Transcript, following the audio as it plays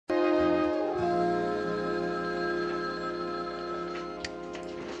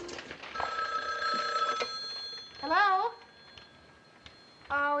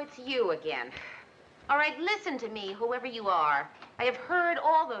it's you again. All right, listen to me, whoever you are. I have heard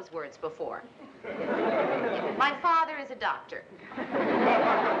all those words before. My father is a doctor.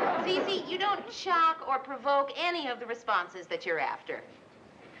 So you see, you don't shock or provoke any of the responses that you're after.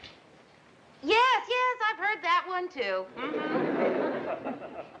 Yes, I've heard that one, too.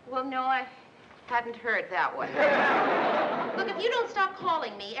 Well, no, I hadn't heard that one. Look, if you don't stop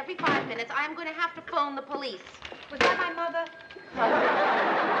calling me every 5 minutes, I'm going to have to phone the police. Was that my mother?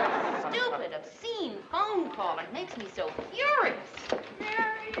 Stupid, obscene phone caller makes me so furious.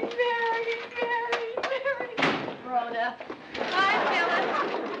 Mary. Rhoda. Hi, Phyllis.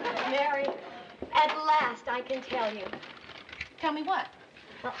 Mary, at last I can tell you. Tell me what?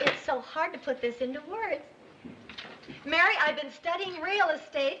 Well, it's so hard to put this into words. Mary, I've been studying real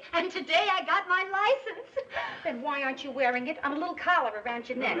estate, and today I got my license. Then why aren't you wearing it on a little collar around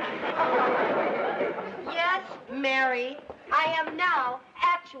your neck? Yes, Mary, I am now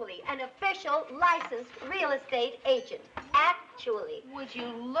actually an official licensed real estate agent. Actually. Would you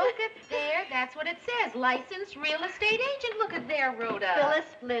look at there? That's what it says. Licensed real estate agent. Look at there, Rhoda.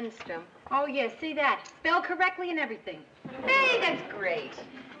 Phyllis Lindstrom. Oh, yes, see that? Spelled correctly and everything. Hey, that's great.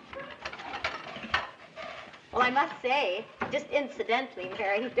 Well, I must say, just incidentally,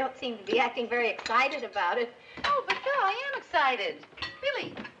 Mary, you don't seem to be acting very excited about it. Oh, but Phil, I am excited.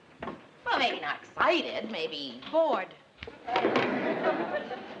 Really. Well, maybe not excited, maybe Bored.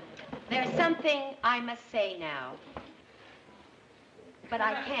 There's something I must say now. But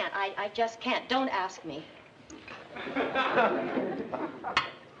I can't. I just can't. Don't ask me.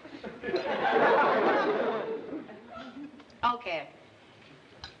 Okay.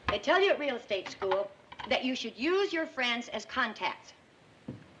 They tell you at real estate school that you should use your friends as contacts.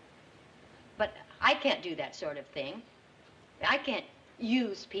 But I can't do that sort of thing. I can't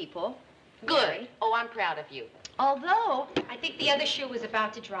use people. good. Mary. Oh, I'm proud of you. Although, I think the other shoe was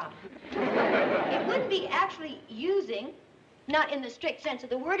about to drop. It wouldn't be actually using, not in the strict sense of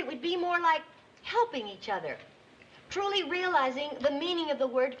the word. It would be more like helping each other, truly realizing the meaning of the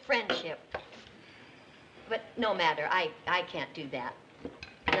word friendship. But no matter, I can't do that.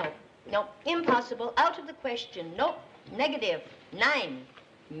 No, impossible, out of the question. Nope, negative, 9,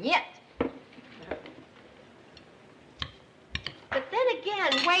 yet. But then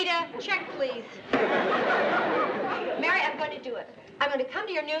again, waiter, check, please. Mary, I'm going to do it. I'm going to come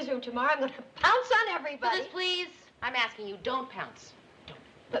to your newsroom tomorrow. I'm going to pounce on everybody. Phyllis, please. I'm asking you, don't pounce. Don't.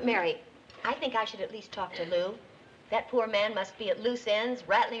 But, Mary, I think I should at least talk to Lou. That poor man must be at loose ends,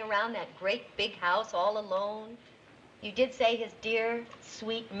 rattling around that great big house all alone. You did say his dear,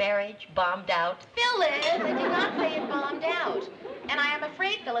 sweet marriage bombed out. Phyllis, I did not say it bombed out. And I am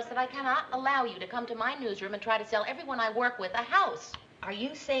afraid, Phyllis, that I cannot allow you to come to my newsroom and try to sell everyone I work with a house. Are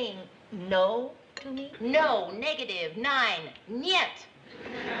you saying no to me? No, negative, 9, niet.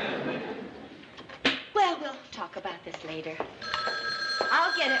 Well, we'll talk about this later.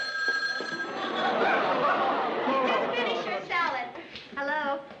 I'll get it. Just finish your salad.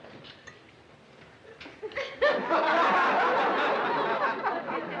 Hello?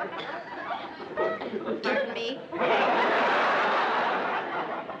 Pardon me?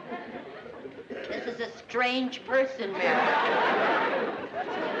 This is a strange person, Mary.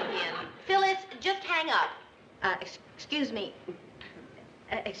 Phyllis, just hang up. Excuse me.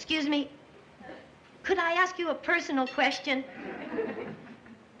 Excuse me. Could I ask you a personal question?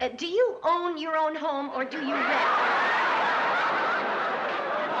 Do you own your own home or do you rent?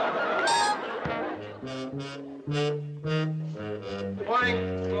 Good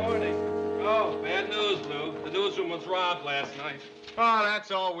morning. Good morning. Oh, bad news, Lou. The newsroom was robbed last night. Oh, that's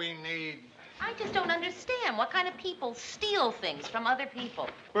all we need. I just don't understand what kind of people steal things from other people.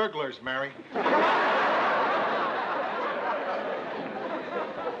 Burglars, Mary.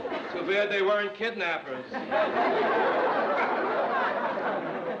 Too bad they weren't kidnappers.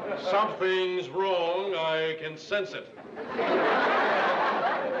 Something's wrong. I can sense it.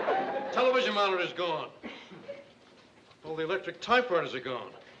 Television monitor's gone. All the electric typewriters are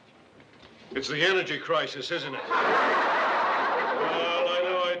gone. It's the energy crisis, isn't it? Well, I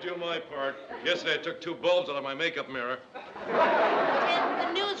know I do my part. Yesterday I took 2 bulbs out of my makeup mirror. And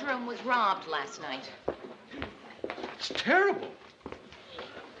the newsroom was robbed last night. It's terrible.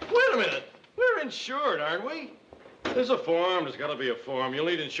 Wait a minute. We're insured, aren't we? There's a form. There's got to be a form. You'll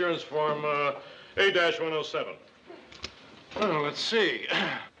need insurance form A-107. Oh, let's see.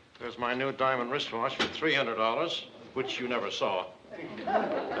 There's my new diamond wristwatch for $300, which you never saw.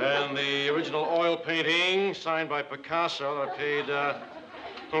 And the original oil painting signed by Picasso that I paid,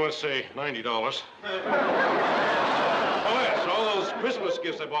 let's say, $90. Oh, yes, all those Christmas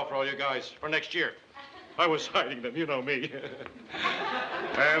gifts I bought for all you guys for next year. I was hiding them, you know me.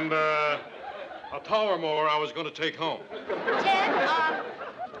 And a tower mower I was going to take home. Ted,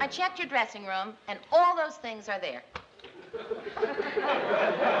 I checked your dressing room, and all those things are there.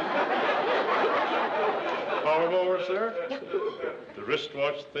 Power mower, sir? The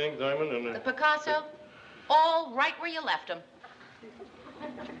wristwatch thing, Diamond, and The Picasso, all right where you left them.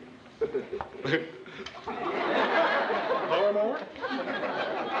 Power mower?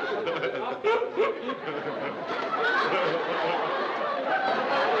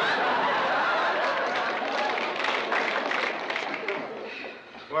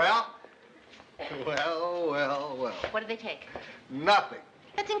 Well. What did they take? Nothing.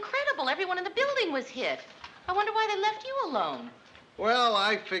 That's incredible. Everyone in the building was hit. I wonder why they left you alone. Well,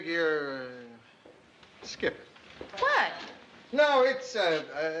 I figure... skip it. What? No, it's, no.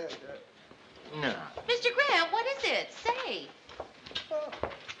 Mr. Grant, what is it? Say.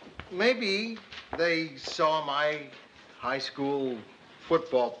 Maybe they saw my high school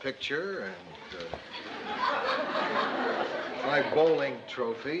football picture and my bowling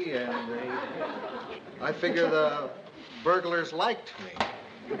trophy, and I figure the burglars liked me.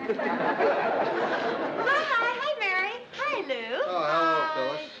 Hi, Mary. Hi, Lou. Oh, hello,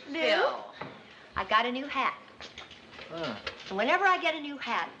 Phyllis. Lou, I got a new hat. Ah. And whenever I get a new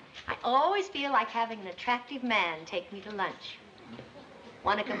hat, I always feel like having an attractive man take me to lunch.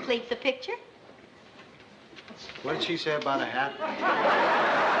 Want to complete the picture? What did she say about a hat?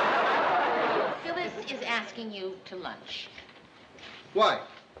 Phyllis is asking you to lunch. Why?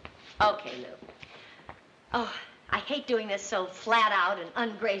 Okay, Lou. Oh, I hate doing this so flat out and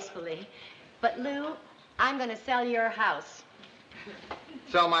ungracefully. But, Lou, I'm going to sell your house.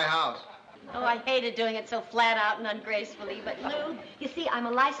 Sell my house. Oh, I hated doing it so flat out and ungracefully. But, Lou, you see, I'm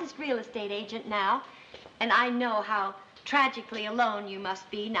a licensed real estate agent now, and I know how tragically alone you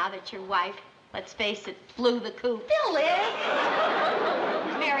must be now that your wife, let's face it, flew the coop. Phyllis!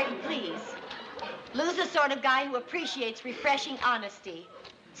 Mary, please. Lou's the sort of guy who appreciates refreshing honesty.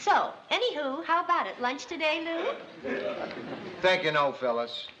 So, anywho, how about it? Lunch today, Lou? Think you know,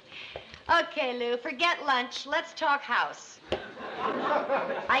 Phyllis. Okay, Lou, forget lunch. Let's talk house.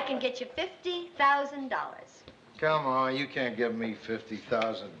 I can get you $50,000. Come on, you can't give me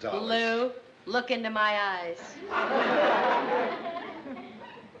 $50,000. Lou, look into my eyes.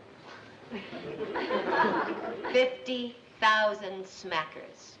 50,000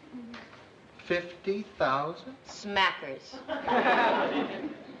 smackers. 50,000? Smackers.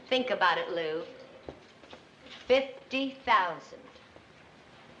 Think about it, Lou. 50,000.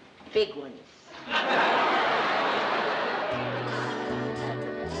 Big ones. Mary!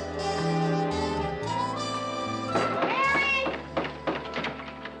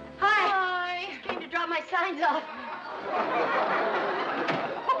 Hi. Just came to drop my signs off.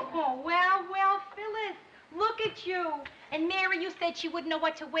 Oh, well, Phyllis, look at you. And Mary, you said she wouldn't know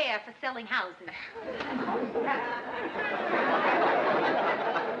what to wear for selling houses.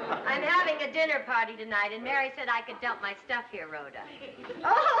 I'm having a dinner party tonight, and Mary said I could dump my stuff here, Rhoda.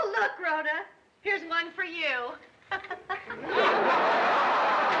 Oh, look, Rhoda. Here's one for you. You're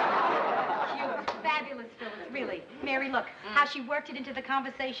fabulous, Phyllis, really. Mary, look, how she worked it into the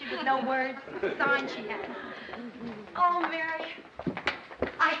conversation with no words. The sign she had. Oh, Mary.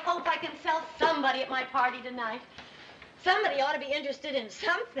 I hope I can sell somebody at my party tonight. Somebody ought to be interested in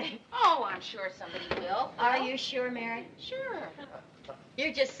something. Oh, I'm sure somebody will. Are you sure, Mary? Sure.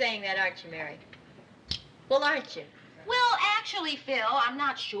 You're just saying that, aren't you, Mary? Well, aren't you? Well, actually, Phil, I'm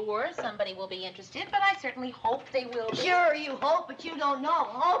not sure somebody will be interested, but I certainly hope they will be. Sure, you hope, but you don't know.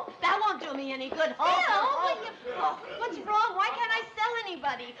 Hope? That won't do me any good. Hope. Oh, what's wrong? Why can't I sell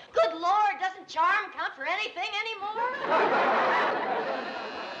anybody? Good Lord, doesn't charm count for anything anymore?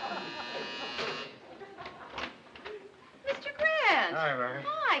 Mr. Grant. Hi, Mary.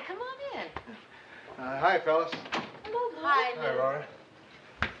 Hi, come on in. Hi, Phyllis. Hello, Lou. Hi, Hi, Rhoda.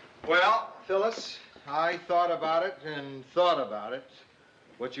 Well, Phyllis, I thought about it and thought about it,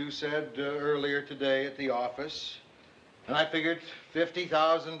 what you said earlier today at the office, and I figured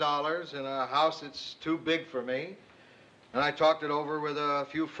 $50,000 in a house that's too big for me, and I talked it over with a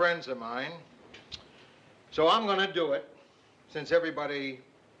few friends of mine. So I'm going to do it, since everybody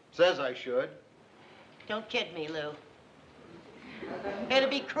says I should. Don't kid me, Lou. It'd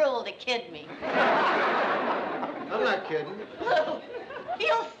be cruel to kid me. I'm not kidding. Lou,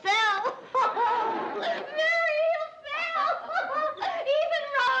 he'll sell. Mary, he'll sell. Even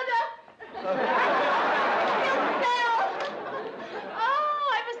Rhoda. He'll sell.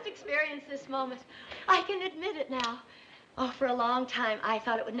 Oh, I must experience this moment. I can admit it now. Oh, for a long time, I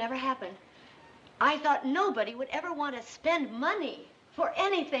thought it would never happen. I thought nobody would ever want to spend money for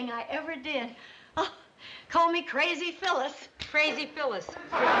anything I ever did. Oh, Call me Crazy Phyllis. Crazy Phyllis.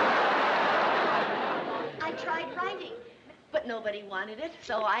 I tried writing, but nobody wanted it,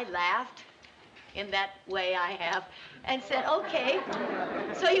 so I laughed in that way I have and said, okay,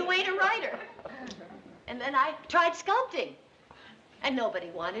 so you ain't a writer. And then I tried sculpting, and nobody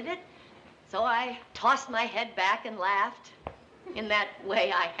wanted it, so I tossed my head back and laughed in that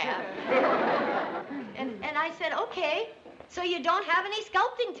way I have. And I said, okay, so you don't have any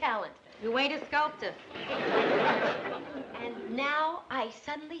sculpting talent. You ain't a sculptor. And now I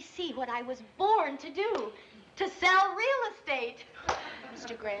suddenly see what I was born to do, to sell real estate.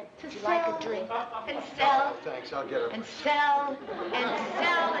 Mr. Grant, Would you like a drink? And sell. Thanks, I'll get her. And sell,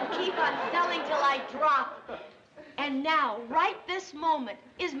 and keep on selling till I drop. And now, right this moment,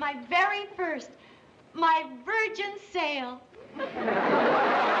 is my very first, my virgin sale.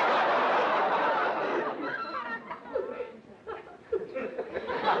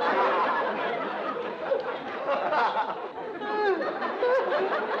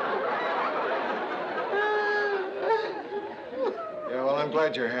 Yeah, well, I'm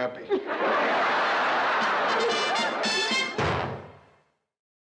glad you're happy.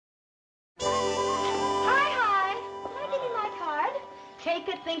 Hi. Can I give you my card? Take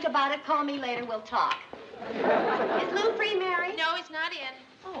it, think about it, call me later, we'll talk. Is Lou free, Mary? No, he's not in.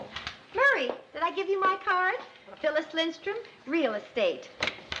 Oh, Murray, did I give you my card? Phyllis Lindstrom, real estate.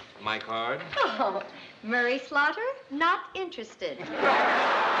 My card? Oh, Murray Slaughter, not interested.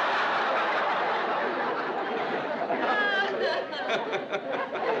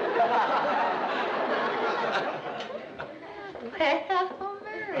 Well,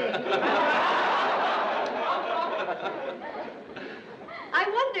 Murray. I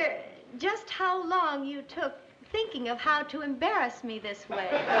wonder just how long you took thinking of how to embarrass me this way.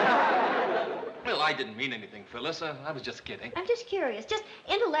 Well, I didn't mean anything, Phyllis. I was just kidding. I'm just curious, just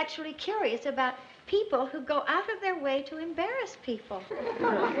intellectually curious about people who go out of their way to embarrass people.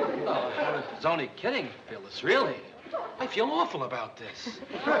 Oh, I was only kidding, Phyllis, really. I feel awful about this.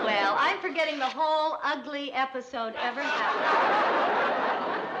 Well, I'm forgetting the whole ugly episode ever happened.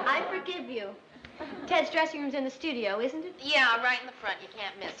 I forgive you. Ted's dressing room's in the studio, isn't it? Yeah, right in the front. You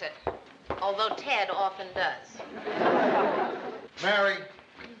can't miss it. Although Ted often does. Mary,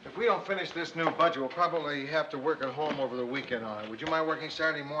 if we don't finish this new budget, we'll probably have to work at home over the weekend on it. Would you mind working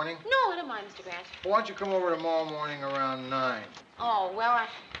Saturday morning? No, I don't mind, Mr. Grant. Well, why don't you come over tomorrow morning around 9? Oh, well, I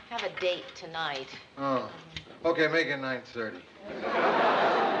have a date tonight. Oh, okay, make it 9:30.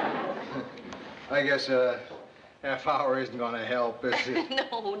 I guess a half hour isn't going to help, is it?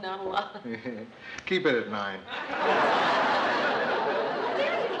 No, not a lot. Keep it at 9.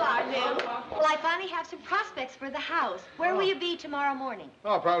 There you are, Lou. Well, I finally have some prospects for the house. Where will you be tomorrow morning?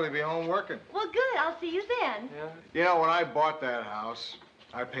 I'll probably be home working. Well, good. I'll see you then. Yeah. You know, when I bought that house,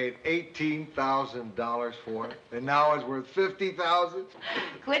 I paid $18,000 for it, and now it's worth $50,000.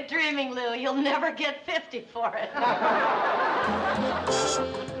 Quit dreaming, Lou. You'll never get 50 for it.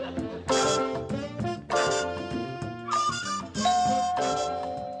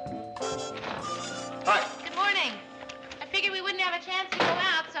 Hi. Good morning. I figured we wouldn't have a chance to go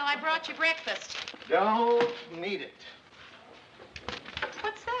out, so I brought you breakfast. Don't need it.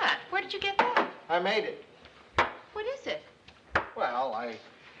 What's that? Where did you get that? I made it. What is it? Well, I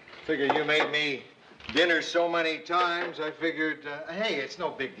figured you made me dinner so many times, I figured, hey, it's no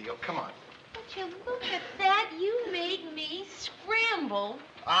big deal. Come on. Would you look at that? You made me scramble.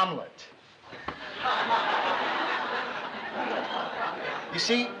 Omelet. You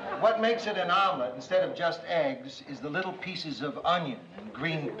see, what makes it an omelet instead of just eggs is the little pieces of onion and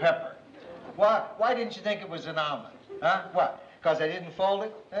green pepper. Why didn't you think it was an omelet? Huh? What? Because I didn't fold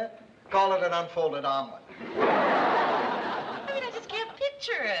it? Eh? Call it an unfolded omelet. I mean, I just can't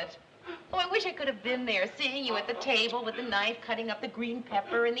picture it. Oh, I wish I could have been there, seeing you at the table with the knife, cutting up the green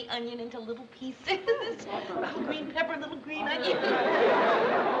pepper and the onion into little pieces. Little green pepper, little green onion.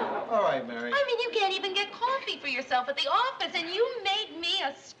 All right, Mary. I mean, you can't even get coffee for yourself at the office, and you made me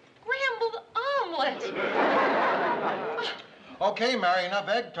a scrambled omelet. Okay, Mary, enough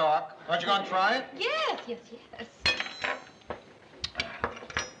egg talk. Aren't you going to try it? Yes.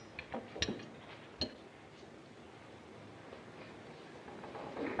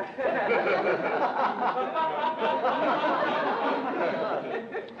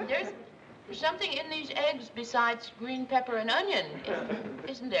 There's something in these eggs besides green pepper and onion,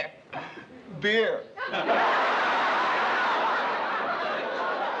 isn't there? Beer.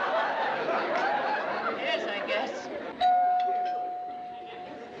 Yes, I guess.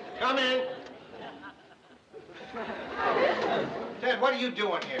 Come in. Ted, what are you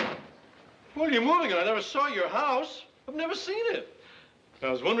doing here? Well, you're moving it. I never saw your house. I've never seen it. I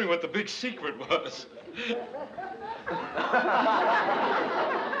was wondering what the big secret was. This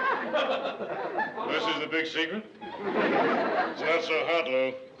is the big secret? It's not so hot,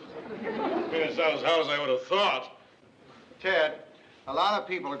 Lou. I mean, it's not as hot as I would have thought. Ted, a lot of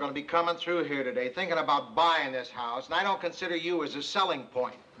people are going to be coming through here today thinking about buying this house, and I don't consider you as a selling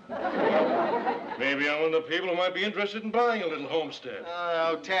point. Maybe I'm one of the people who might be interested in buying a little homestead.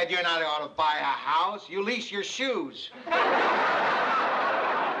 Oh, Ted, you're not going to buy a house. You lease your shoes.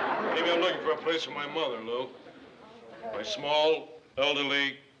 Maybe I'm looking for a place for my mother, Lou. My small,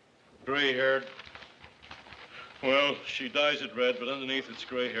 elderly, gray-haired... Well, she dyes it red, but underneath it's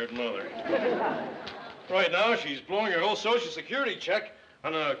gray-haired mother. Right now, she's blowing her whole Social Security check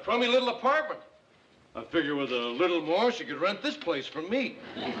on a crummy little apartment. I figure with a little more, she could rent this place from me.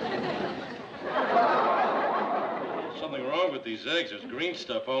 Something wrong with these eggs. There's green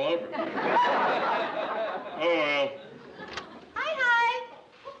stuff all over. Oh, well. Hi.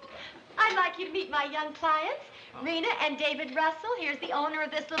 I'd like you to meet my young clients, Rena and David Russell. Here's the owner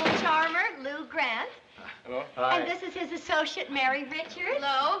of this little charmer, Lou Grant. Hello? Hi. And this is his associate, Mary Richards.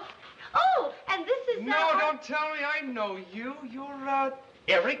 Hello? Oh, and this is... No, don't tell me I know you. You're,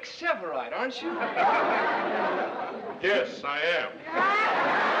 Eric Severide, aren't you? Yes, I am.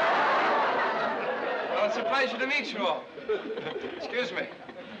 Well, it's a pleasure to meet you all. Excuse me.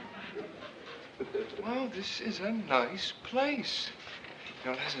 Well, this is a nice place.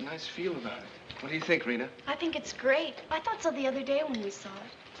 You know, it has a nice feel about it. What do you think, Rena? I think it's great. I thought so the other day when we saw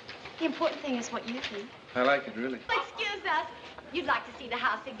it. The important thing is what you think. I like it, really. Excuse us. You'd like to see the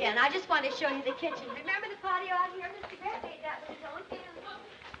house again. I just wanted to show you the kitchen. Remember the patio out here? Mr. Grant made that with his own hands.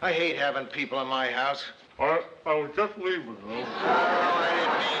 I hate having people in my house. I was just leaving, Lou. Oh, I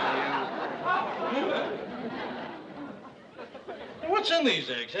didn't mean you. What's in these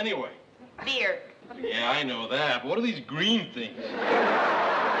eggs, anyway? Beer. Yeah, I know that. But what are these green things?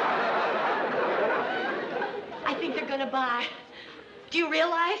 I think they're gonna buy. Do you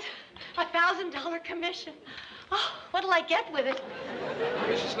realize? $1,000 commission. Oh, what'll I get with it?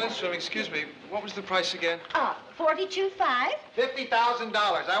 Mrs. Lindstrom, excuse me. What was the price again? $42,500. $50,000.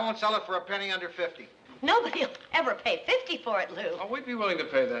 I won't sell it for a penny under 50. Nobody'll ever pay $50 for it, Lou. Oh, we'd be willing to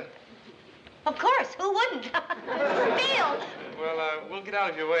pay that. Of course, who wouldn't? Steal. Well, we'll get out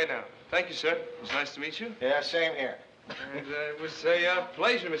of your way now. Thank you, sir. It was nice to meet you. Yeah, same here. And it was a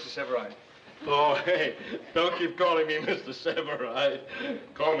pleasure, Mr. Severide. Oh, hey, don't keep calling me Mr. Severide.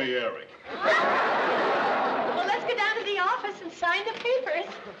 Call me Eric. Well, let's go down to the office and sign the papers.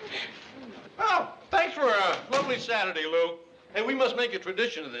 Oh, thanks for a lovely Saturday, Lou. Hey, we must make a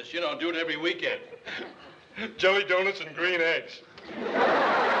tradition of this. You know, do it every weekend. Jelly donuts and green eggs.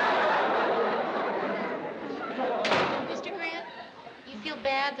 Mr. Grant, you feel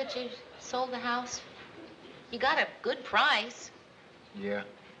bad that you sold the house? You got a good price. Yeah.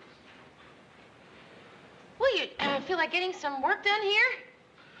 Well, you feel like getting some work done here?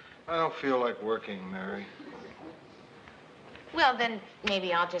 I don't feel like working, Mary. Well, then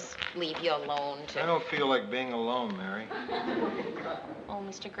maybe I'll just leave you alone I don't feel like being alone, Mary. Oh,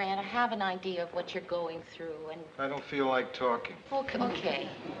 Mr. Grant, I have an idea of what you're going through, and... I don't feel like talking. Okay.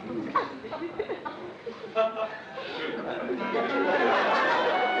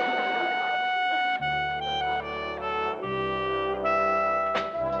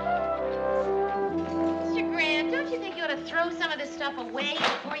 Mr. Grant, don't you think you ought to throw some of this stuff away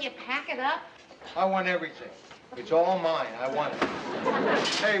before you pack it up? I want everything. It's all mine. I want it.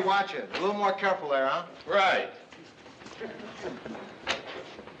 Hey, watch it. A little more careful there, huh? Right.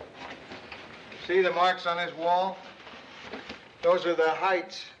 See the marks on this wall? Those are the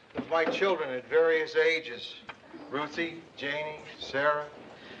heights of my children at various ages. Ruthie, Janie, Sarah.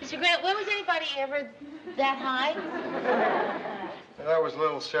 Mr. Grant, when was anybody ever that high? And that was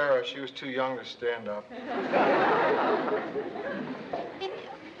little Sarah. She was too young to stand up.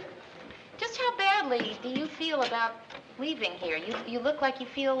 Just how badly do you feel about leaving here? You look like you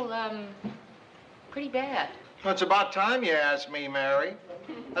feel, pretty bad. Well, it's about time you asked me, Mary.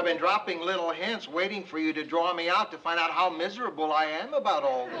 I've been dropping little hints, waiting for you to draw me out to find out how miserable I am about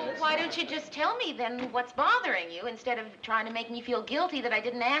all this. Why don't you just tell me then what's bothering you instead of trying to make me feel guilty that I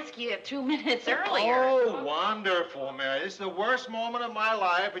didn't ask you 2 minutes earlier? Oh, wonderful, Mary. This is the worst moment of my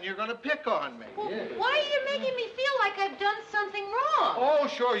life, and you're going to pick on me. Well, why are you making me feel like I've done something wrong? Oh,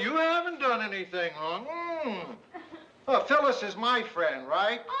 sure, you haven't done anything wrong. Oh, Phyllis is my friend,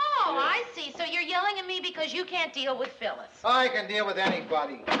 right? Oh, I see. So you're yelling at me because you can't deal with Phyllis. I can deal with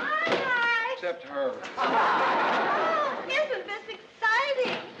anybody. Hi. Except her. Oh, isn't this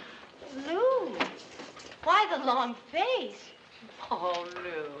exciting? Lou, why the long face? Oh,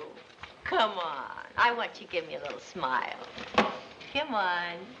 Lou, come on. I want you to give me a little smile. Come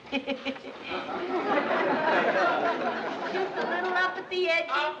on. Just a little up at the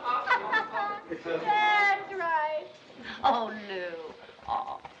edges. That's right. Oh, Lou.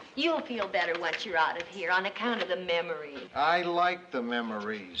 Oh, you'll feel better once you're out of here on account of the memories. I like the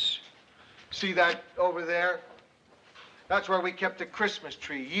memories. See that over there? That's where we kept the Christmas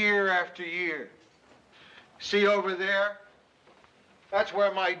tree year after year. See over there? That's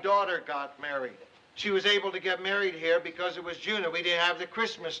where my daughter got married. She was able to get married here because it was June and we didn't have the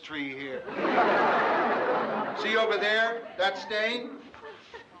Christmas tree here. See over there, that stain?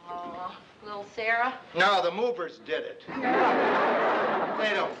 Oh, little Sarah? No, the movers did it.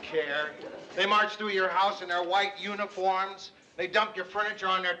 They don't care. They march through your house in their white uniforms. They dump your furniture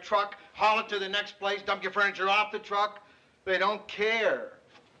on their truck, haul it to the next place, dump your furniture off the truck. They don't care.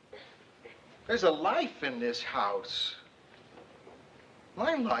 There's a life in this house.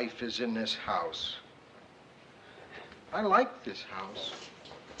 My life is in this house. I like this house.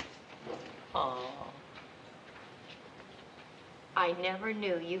 Oh. I never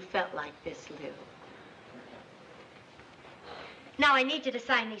knew you felt like this, Lou. Now, I need you to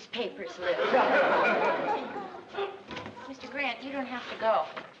sign these papers, Lou. Mr. Grant, you don't have to go.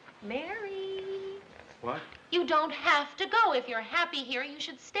 Mary. What? You don't have to go. If you're happy here, you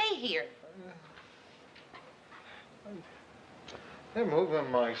should stay here. They're moving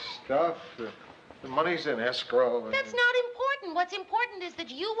my stuff. The money's in escrow. That's not important. What's important is that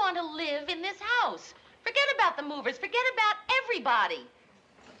you want to live in this house. Forget about the movers. Forget about everybody.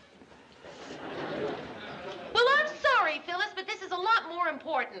 Well, I'm sorry, Phyllis, but this is a lot more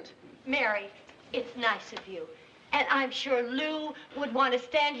important. Mary, it's nice of you. And I'm sure Lou would want to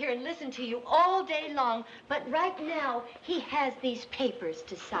stand here and listen to you all day long. But right now, he has these papers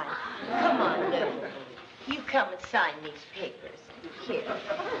to sign. Come on, Lou. You come and sign these papers. Here.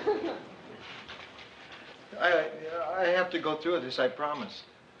 I have to go through this, I promise.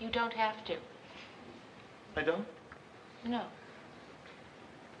 You don't have to. I don't? No.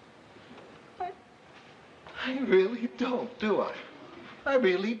 I really don't, do I? I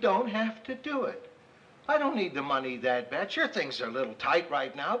really don't have to do it. I don't need the money that bad. Sure, things are a little tight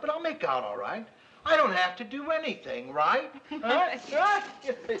right now, but I'll make out all right. I don't have to do anything, right? Huh?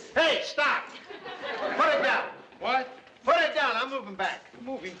 Hey, stop! Put it down. What? Put it down. I'm moving back.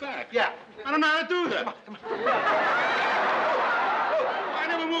 Moving back? Yeah. I don't know how to do that. Come on. I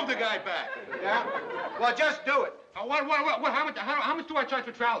never moved the guy back. Yeah? Well, just do it. What, how much do I charge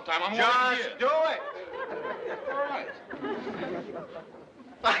for travel time? I'm Just do it. All right.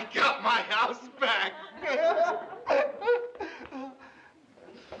 I got my house back.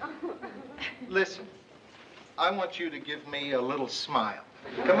 Listen, I want you to give me a little smile.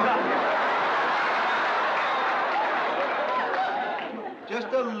 Come on. Just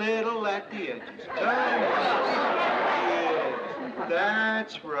a little at the edges. Yeah,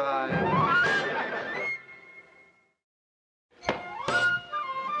 that's right.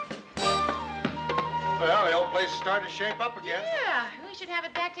 Well, the old place is starting to shape up again. Yeah, we should have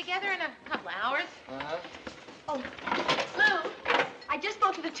it back together in a couple of hours. Uh-huh. Oh, Lou, I just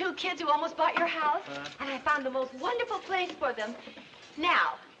spoke to the two kids who almost bought your house, and I found the most wonderful place for them.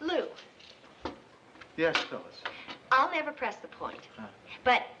 Now, Lou. Yes, Phyllis. I'll never press the point.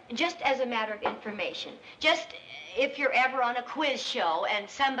 But just as a matter of information, just if you're ever on a quiz show and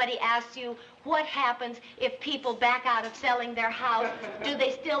somebody asks you what happens if people back out of selling their house, do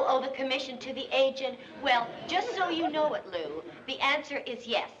they still owe the commission to the agent? Well, just so you know it, Lou, the answer is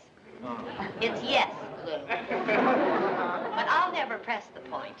yes. It's yes, Lou. But I'll never press the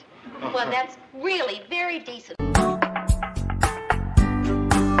point. Well, that's really very decent.